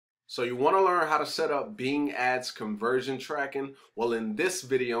So you want to learn how to set up Bing Ads conversion tracking? Well, in this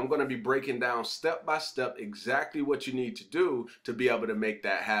video, I'm going to be breaking down step by step exactly what you need to do to be able to make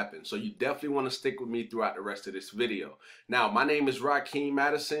that happen. So you definitely want to stick with me throughout the rest of this video. Now, my name is Rakeem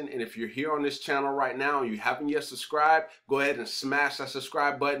Madison, and if you're here on this channel right now and you haven't yet subscribed, go ahead and smash that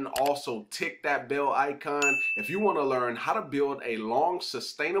subscribe button. Also, tick that bell icon if you want to learn how to build a long,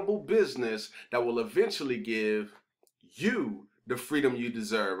 sustainable business that will eventually give you the freedom you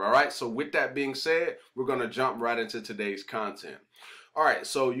deserve. All right, so with that being said, we're going to jump right into today's content. All right,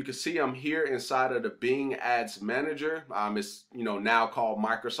 so you can see I'm here inside of the Bing Ads Manager. It's now called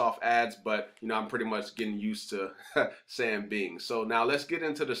Microsoft Ads, but I'm pretty much getting used to saying Bing. So now let's get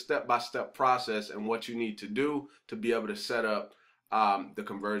into the step-by-step process and what you need to do to be able to set up the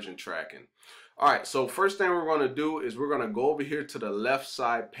conversion tracking. All right, so first thing we're going to do is we're going to go over here to the left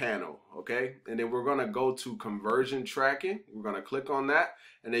side panel, okay? And then we're going to go to conversion tracking. We're going to click on that.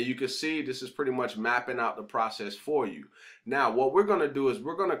 And then you can see this is pretty much mapping out the process for you. Now, what we're going to do is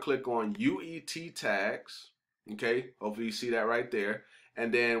we're going to click on UET Tags, okay? Hopefully you see that right there.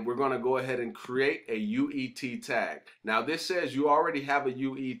 And then we're going to go ahead and create a UET tag. Now this says you already have a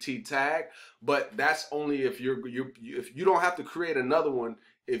UET tag, but that's only if you don't have to create another one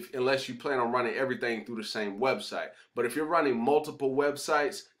unless you plan on running everything through the same website. But if you're running multiple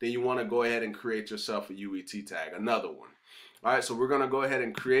websites, then you want to go ahead and create yourself a UET tag, another one. All right, so we're going to go ahead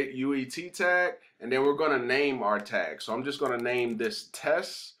and create UET tag, and then we're going to name our tag. So I'm just going to name this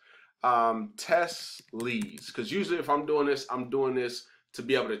test leads, because usually if I'm doing this to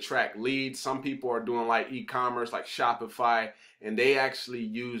be able to track leads. Some people are doing like e-commerce, like Shopify, and they actually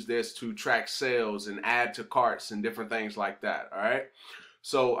use this to track sales and add to carts and different things like that. All right.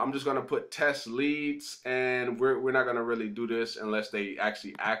 So I'm just going to put test leads, and we're not going to really do this unless they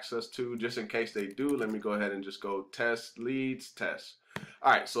actually ask us to. Just in case they do, let me go ahead and just go test leads, test.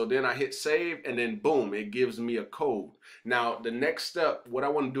 All right, so then I hit save, and then boom, it gives me a code. Now, the next step, what I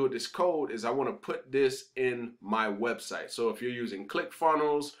want to do with this code is I want to put this in my website. So if you're using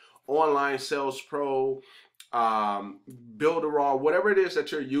ClickFunnels, Online Sales Pro, Builderall, whatever it is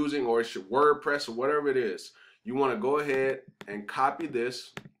that you're using, or it's your WordPress or whatever it is, you want to go ahead and copy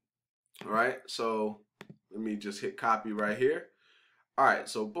this. All right, so let me just hit copy right here. All right,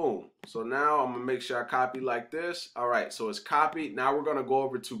 so boom. So now I'm gonna make sure I copy like this. All right, so it's copied. Now we're gonna go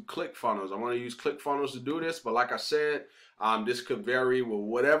over to ClickFunnels. I'm gonna use ClickFunnels to do this, but like I said, this could vary with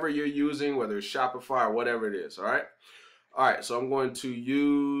whatever you're using, whether it's Shopify or whatever it is. All right. All right, so I'm going to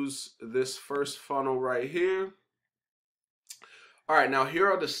use this first funnel right here. All right, now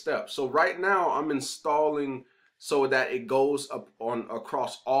here are the steps. So right now I'm installing so that it goes up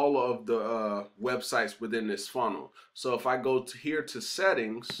across all of the websites within this funnel. So if I go to here to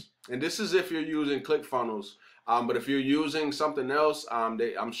settings, and this is if you're using ClickFunnels, but if you're using something else,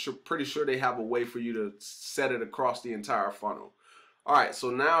 pretty sure they have a way for you to set it across the entire funnel. All right,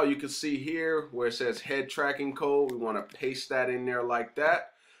 so now you can see here where it says head tracking code. We want to paste that in there like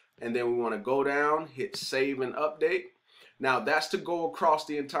that, and then we want to go down, hit save and update. Now that's to go across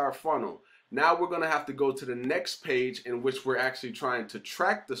the entire funnel. Now we're going to have to go to the next page in which we're actually trying to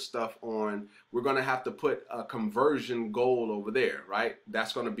track the stuff on. We're going to have to put a conversion goal over there, right?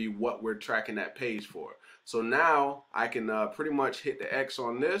 That's going to be what we're tracking that page for. So now I can pretty much hit the X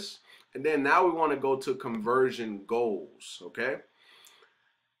on this. And then now we want to go to conversion goals, okay?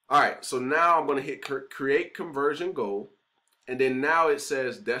 All right, so now I'm going to hit create conversion goal. And then now it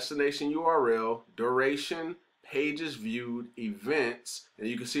says destination URL, duration, pages viewed, events, and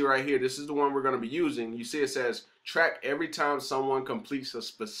you can see right here, this is the one we're going to be using. You see it says track every time someone completes a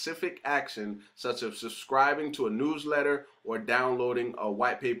specific action, such as subscribing to a newsletter or downloading a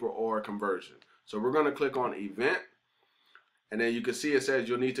white paper or a conversion. So we're going to click on event, and then you can see it says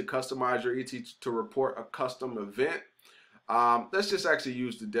you'll need to customize your ET to report a custom event. Let's just actually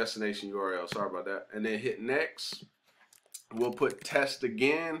use the destination URL, sorry about that, and then hit next. We'll put test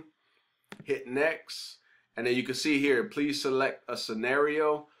again, hit next. And then you can see here, please select a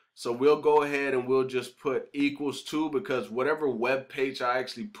scenario. So we'll go ahead and we'll just put equals to, because whatever web page I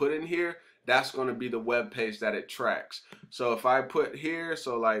actually put in here, that's going to be the web page that it tracks. So if I put here,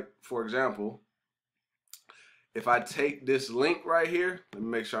 so like, for example, if I take this link right here, let me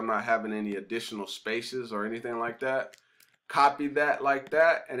make sure I'm not having any additional spaces or anything like that. Copy that like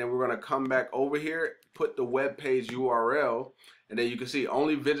that, and then we're going to come back over here, put the web page URL, and then you can see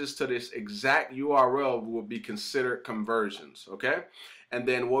only visits to this exact URL will be considered conversions, okay? And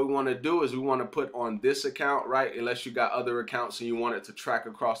then what we want to do is we want to put on this account, right? Unless you got other accounts and you want it to track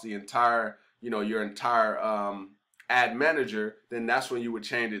across the entire, your entire ad manager, then that's when you would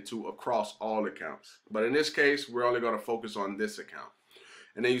change it to across all accounts. But in this case, we're only going to focus on this account.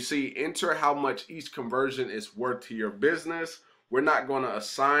 And then you see enter how much each conversion is worth to your business. We're not going to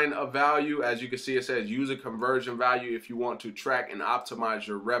assign a value. As you can see, it says use a conversion value if you want to track and optimize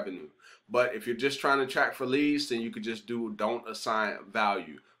your revenue. But if you're just trying to track for leads, then you could just do don't assign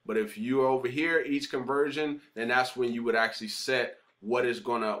value. But if you're over here, each conversion, then that's when you would actually set what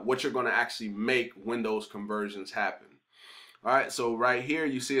you're gonna actually make when those conversions happen. All right, so right here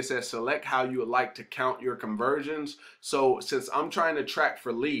you see it says select how you would like to count your conversions. So since I'm trying to track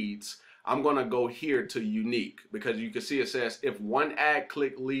for leads, I'm gonna go here to unique, because you can see it says if one ad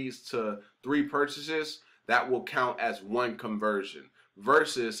click leads to 3 purchases, that will count as 1 conversion.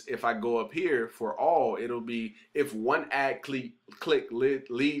 Versus if I go up here for all, it'll be if one ad click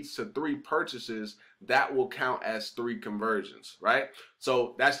leads to 3 purchases, that will count as 3 conversions, right?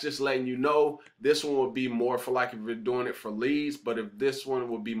 So that's just letting you know this one would be more for like if you're doing it for leads, but if this one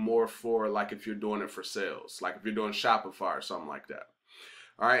would be more for like if you're doing it for sales, like if you're doing Shopify or something like that.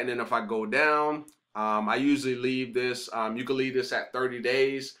 All right, and then if I go down, I usually leave this, you can leave this at 30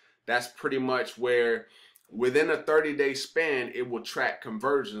 days. That's pretty much where within a 30-day span, it will track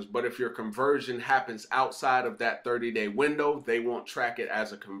conversions. But if your conversion happens outside of that 30-day window, they won't track it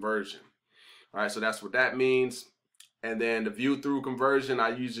as a conversion. All right, so that's what that means. And then the view through conversion, I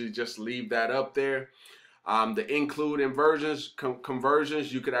usually just leave that up there. The include inversions,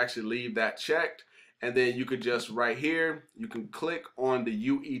 conversions, you could actually leave that checked. And then you could just right here, you can click on the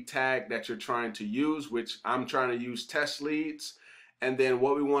UET tag that you're trying to use, which I'm trying to use test leads. And then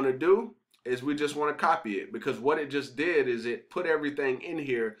what we want to do is we just want to copy it, because what it just did is it put everything in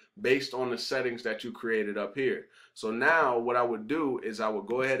here based on the settings that you created up here. So now what I would do is I would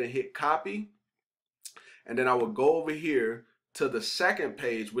go ahead and hit copy, and then I would go over here to the second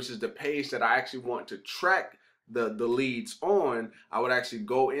page, which is the page that I actually want to track the leads on. I would actually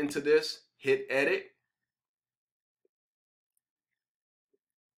go into this, hit edit.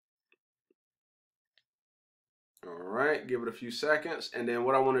 All right, give it a few seconds. And then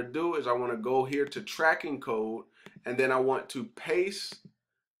what I want to do is I want to go here to tracking code, and then I want to paste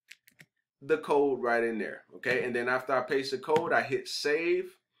the code right in there. Okay, and then after I paste the code, I hit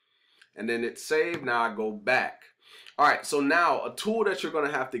save, and then it's saved. Now I go back. All right, so now a tool that you're going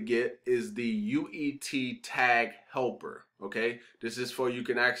to have to get is the UET Tag helper. Okay, this is for you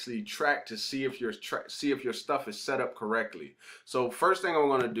can actually track to see if your stuff is set up correctly. So first thing I'm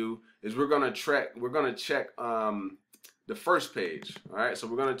going to do is we're going to check the first page. All right, so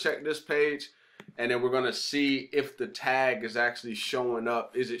we're going to check this page, and then we're going to see if the tag is actually showing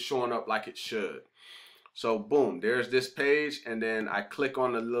up. Is it showing up like it should? So boom, there's this page, and then I click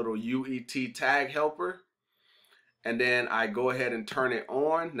on the little UET Tag helper, and then I go ahead and turn it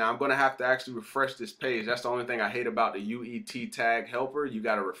on. Now I'm going to have to actually refresh this page. That's the only thing I hate about the UET Tag helper. You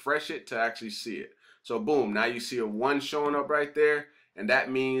got to refresh it to actually see it. So boom, now you see a 1 showing up right there, and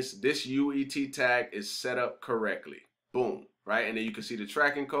that means this UET tag is set up correctly. Boom, right? And then you can see the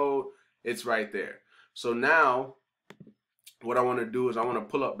tracking code. It's right there. So now what I want to do is I want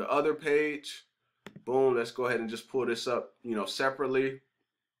to pull up the other page. Boom, let's go ahead and just pull this up, separately.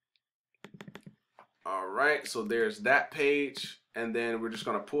 All right, so there's that page, and then we're just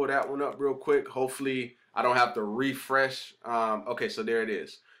gonna pull that one up real quick. Hopefully I don't have to refresh. Okay, so there it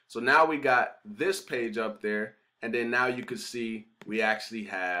is. So now we got this page up there, and then now you can see we actually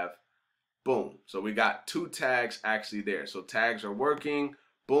have, boom. So we got 2 tags actually there. So tags are working.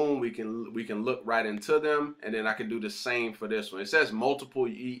 Boom, we can look right into them, and then I can do the same for this one. It says multiple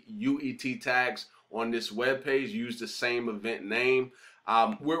UET tags on this web page. Use the same event name.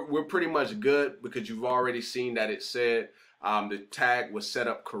 We're pretty much good, because you've already seen that it said the tag was set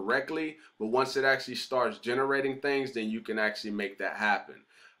up correctly. But once it actually starts generating things, then you can actually make that happen.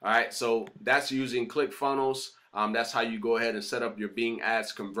 All right, so that's using ClickFunnels. That's how you go ahead and set up your Bing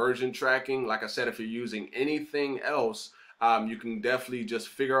Ads conversion tracking. Like I said, if you're using anything else, you can definitely just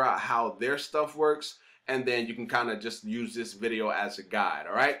figure out how their stuff works, and then you can kind of just use this video as a guide.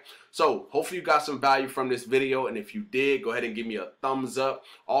 All right, so hopefully you got some value from this video, and if you did, go ahead and give me a thumbs up.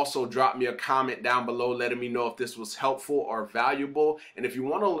 Also drop me a comment down below letting me know if this was helpful or valuable. And if you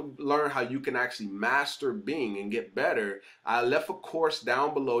want to learn how you can actually master Bing and get better, I left a course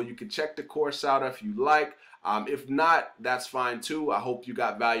down below. You can check the course out if you like. If not, that's fine too. I hope you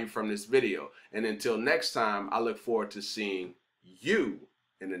got value from this video, and until next time, I look forward to seeing you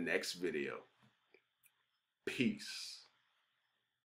in the next video. Peace.